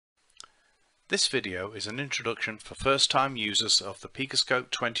This video is an introduction for first-time users of the PicoScope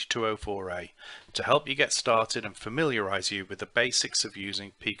 2204A to help you get started and familiarize you with the basics of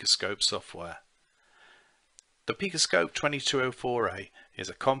using PicoScope software. The PicoScope 2204A is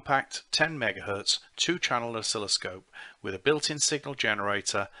a compact 10 MHz 2-channel oscilloscope with a built-in signal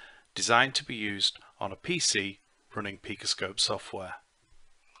generator designed to be used on a PC running PicoScope software.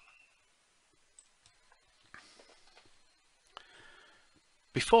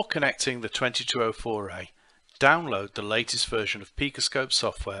 Before connecting the 2204A, download the latest version of PicoScope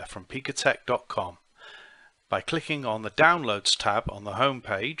software from picotech.com by clicking on the Downloads tab on the home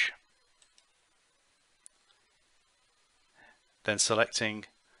page, then selecting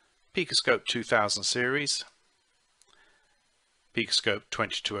PicoScope 2000 series, PicoScope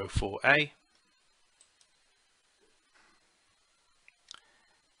 2204A.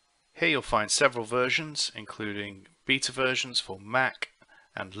 Here you'll find several versions, including beta versions for Mac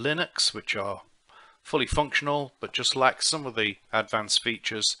and Linux, which are fully functional but just lack some of the advanced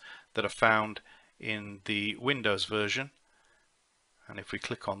features that are found in the Windows version. And if we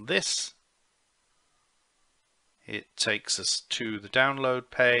click on this, it takes us to the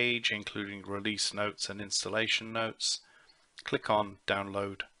download page, including release notes and installation notes. Click on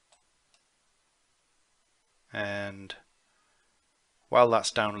download, and while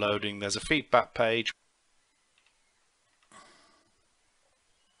that's downloading, there's a feedback page.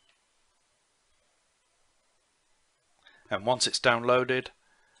 And once it's downloaded,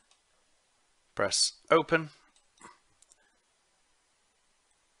 press open,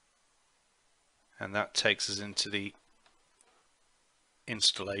 and that takes us into the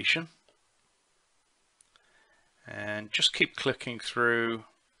installation. And just keep clicking through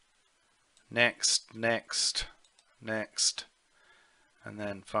next, next, next, and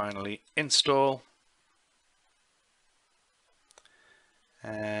then finally install.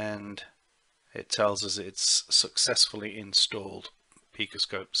 And it tells us it's successfully installed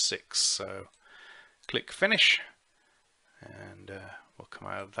PicoScope 6. So click finish, and we'll come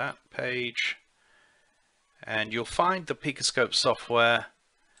out of that page. And you'll find the PicoScope software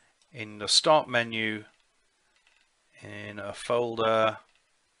in the start menu in a folder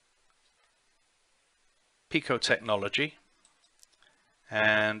Pico Technology.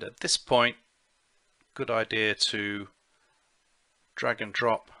 And at this point, good idea to drag and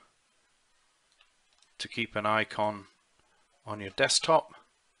drop to keep an icon on your desktop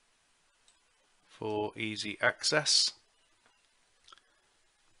for easy access.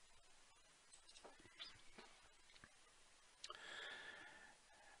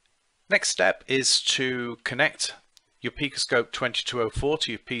 Next step is to connect your PicoScope 2204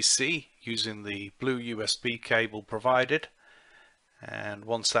 to your PC using the blue USB cable provided. And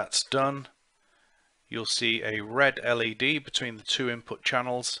once that's done, you'll see a red LED between the two input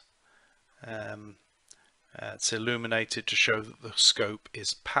channels. It's illuminated to show that the scope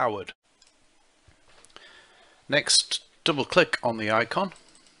is powered. Next, double click on the icon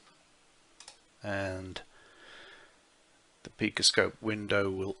and the PicoScope window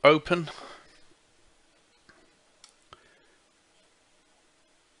will open.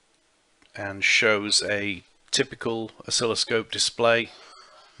 And shows a typical oscilloscope display,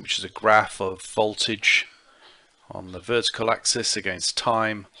 which is a graph of voltage on the vertical axis against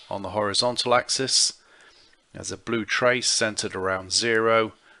time on the horizontal axis. There's a blue trace centered around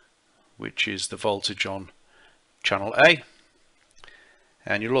 0, which is the voltage on channel A.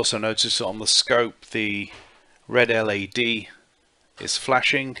 And you'll also notice on the scope the red LED is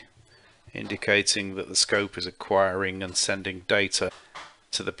flashing, indicating that the scope is acquiring and sending data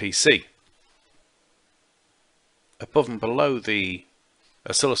to the PC. Above and below the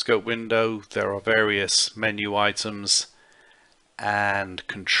oscilloscope window, there are various menu items and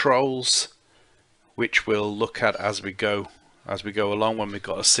controls, which we'll look at as we go along when we've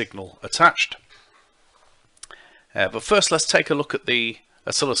got a signal attached. But first, let's take a look at the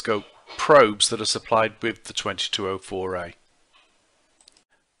oscilloscope probes that are supplied with the 2204A.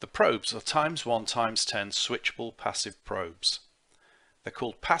 The probes are ×1 ×10 switchable passive probes. They're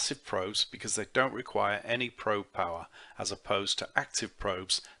called passive probes because they don't require any probe power, as opposed to active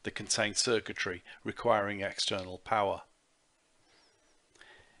probes that contain circuitry requiring external power.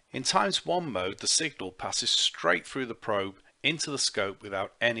 In ×1 mode, the signal passes straight through the probe into the scope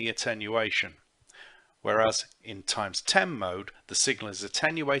without any attenuation, whereas in ×10 mode, the signal is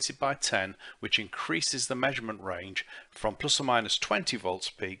attenuated by 10, which increases the measurement range from ±20 volts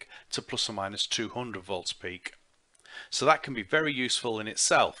peak to ±200 volts peak. So that can be very useful in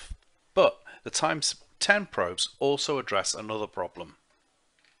itself, but the ×10 probes also address another problem.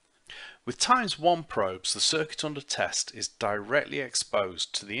 With ×1 probes, the circuit under test is directly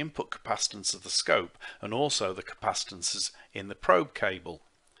exposed to the input capacitance of the scope and also the capacitances in the probe cable,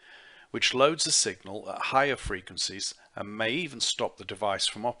 which loads the signal at higher frequencies and may even stop the device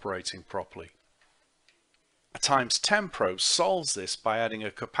from operating properly. A ×10 probe solves this by adding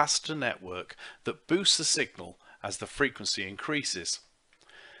a capacitor network that boosts the signal as the frequency increases.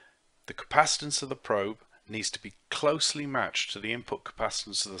 The capacitance of the probe needs to be closely matched to the input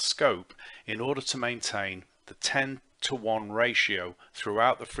capacitance of the scope in order to maintain the 10:1 ratio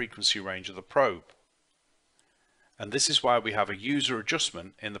throughout the frequency range of the probe. And this is why we have a user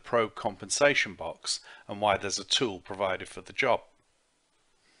adjustment in the probe compensation box and why there's a tool provided for the job.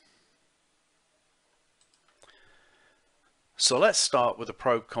 So let's start with the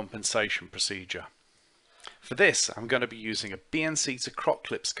probe compensation procedure. For this, I'm going to be using a BNC to Croc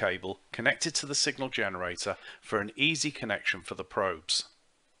clips cable connected to the signal generator for an easy connection for the probes.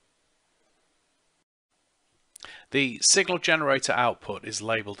 The signal generator output is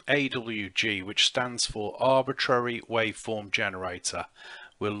labeled AWG, which stands for Arbitrary Waveform Generator.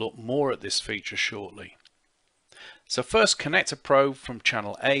 We'll look more at this feature shortly. So first, connect a probe from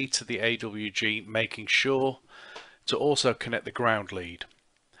channel A to the AWG, making sure to also connect the ground lead.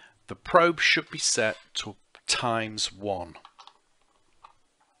 The probe should be set to ×1.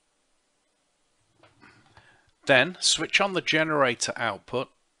 Then switch on the generator output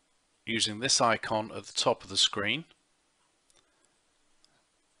using this icon at the top of the screen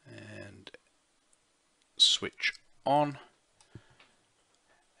and switch on.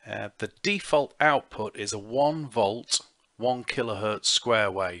 The default output is a 1 volt 1 kilohertz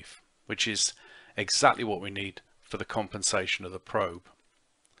square wave, which is exactly what we need for the compensation of the probe.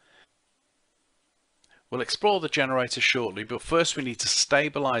 We'll explore the generator shortly, but first we need to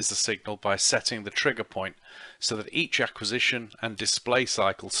stabilize the signal by setting the trigger point so that each acquisition and display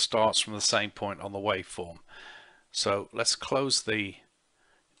cycle starts from the same point on the waveform. So let's close the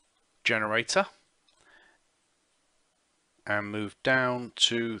generator and move down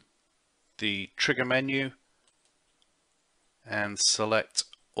to the trigger menu and select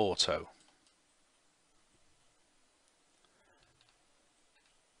Auto.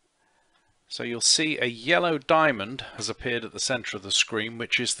 So you'll see a yellow diamond has appeared at the center of the screen,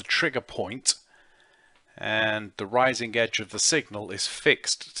 which is the trigger point, and the rising edge of the signal is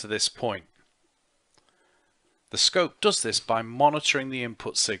fixed to this point. The scope does this by monitoring the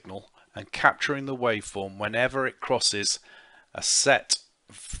input signal and capturing the waveform whenever it crosses a set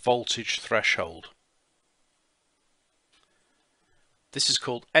voltage threshold. This is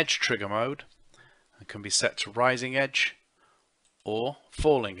called edge trigger mode and can be set to rising edge or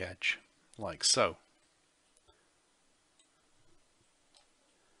falling edge, like so.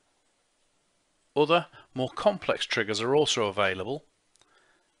 Other, more complex triggers are also available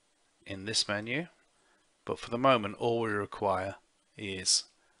in this menu, but for the moment all we require is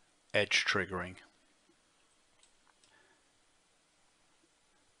edge triggering.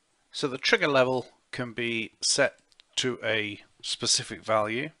 So the trigger level can be set to a specific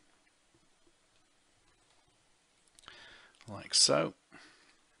value, like so,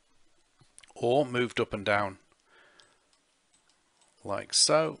 or moved up and down like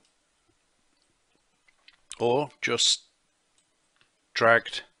so, or just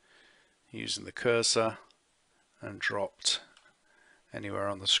dragged using the cursor and dropped anywhere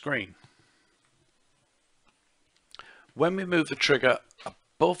on the screen. When we move the trigger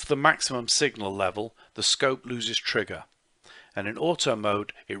above the maximum signal level, the scope loses trigger, and in auto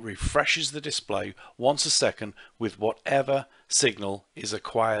mode it refreshes the display once a second with whatever signal is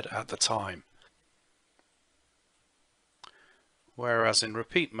acquired at the time. Whereas in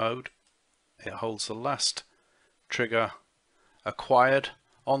repeat mode it holds the last trigger acquired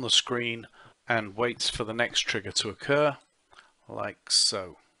on the screen and waits for the next trigger to occur, like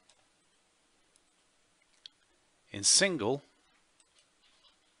so. In single,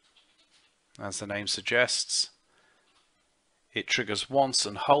 as the name suggests, it triggers once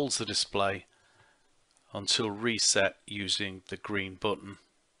and holds the display until reset using the green button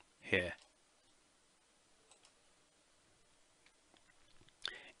here.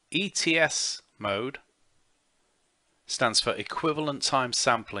 ETS mode stands for equivalent time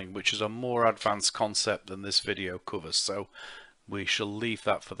sampling, which is a more advanced concept than this video covers, so we shall leave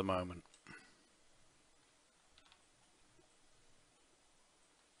that for the moment.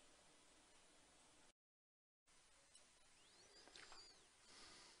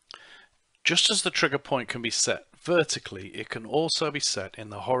 Just as the trigger point can be set vertically, it can also be set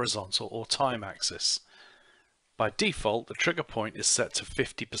in the horizontal or time axis. By default, the trigger point is set to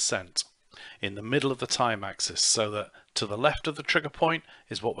 50%. in the middle of the time axis, so that to the left of the trigger point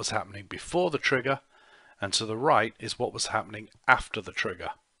is what was happening before the trigger, and to the right is what was happening after the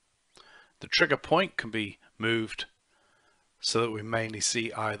trigger. The trigger point can be moved so that we mainly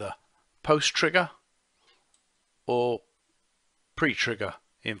see either post-trigger or pre-trigger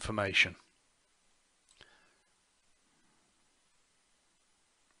information.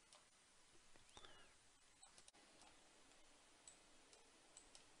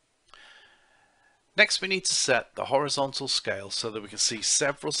 Next, we need to set the horizontal scale so that we can see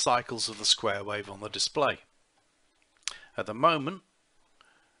several cycles of the square wave on the display. At the moment,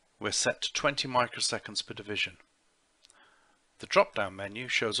 we're set to 20 microseconds per division. The drop-down menu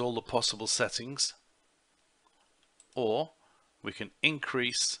shows all the possible settings, or we can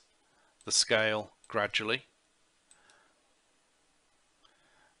increase the scale gradually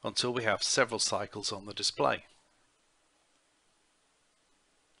until we have several cycles on the display.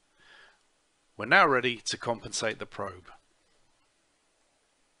 We're now ready to compensate the probe.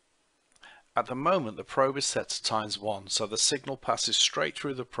 At the moment, the probe is set to ×1, so the signal passes straight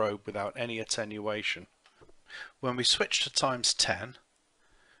through the probe without any attenuation. When we switch to ×10,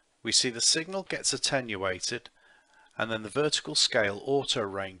 we see the signal gets attenuated and then the vertical scale auto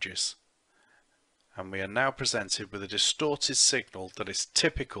ranges, and we are now presented with a distorted signal that is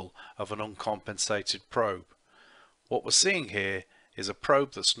typical of an uncompensated probe. What we're seeing here is a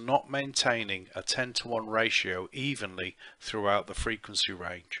probe that's not maintaining a 10:1 ratio evenly throughout the frequency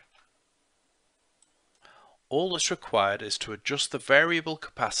range. All that's required is to adjust the variable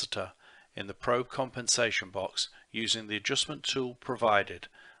capacitor in the probe compensation box using the adjustment tool provided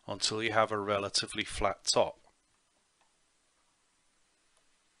until you have a relatively flat top.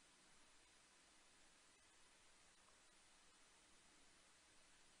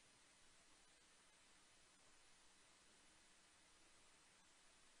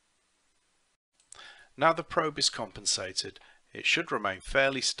 Now the probe is compensated, it should remain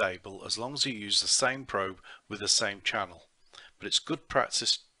fairly stable as long as you use the same probe with the same channel, but it's good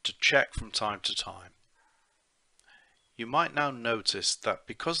practice to check from time to time. You might now notice that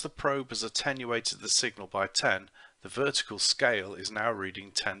because the probe has attenuated the signal by 10, the vertical scale is now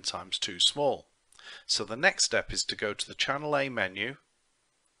reading 10 times too small. So the next step is to go to the Channel A menu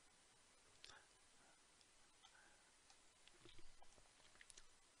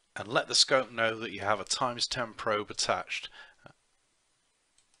and let the scope know that you have a ×10 probe attached.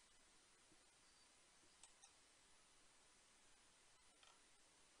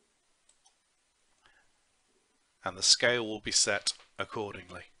 And the scale will be set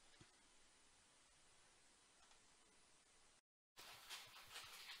accordingly.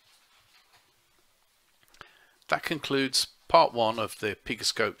 That concludes part 1 of the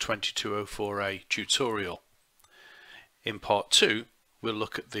PicoScope 2204A tutorial. In part 2, we'll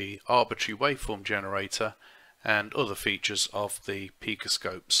look at the arbitrary waveform generator and other features of the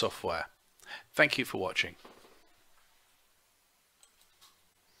PicoScope software. Thank you for watching.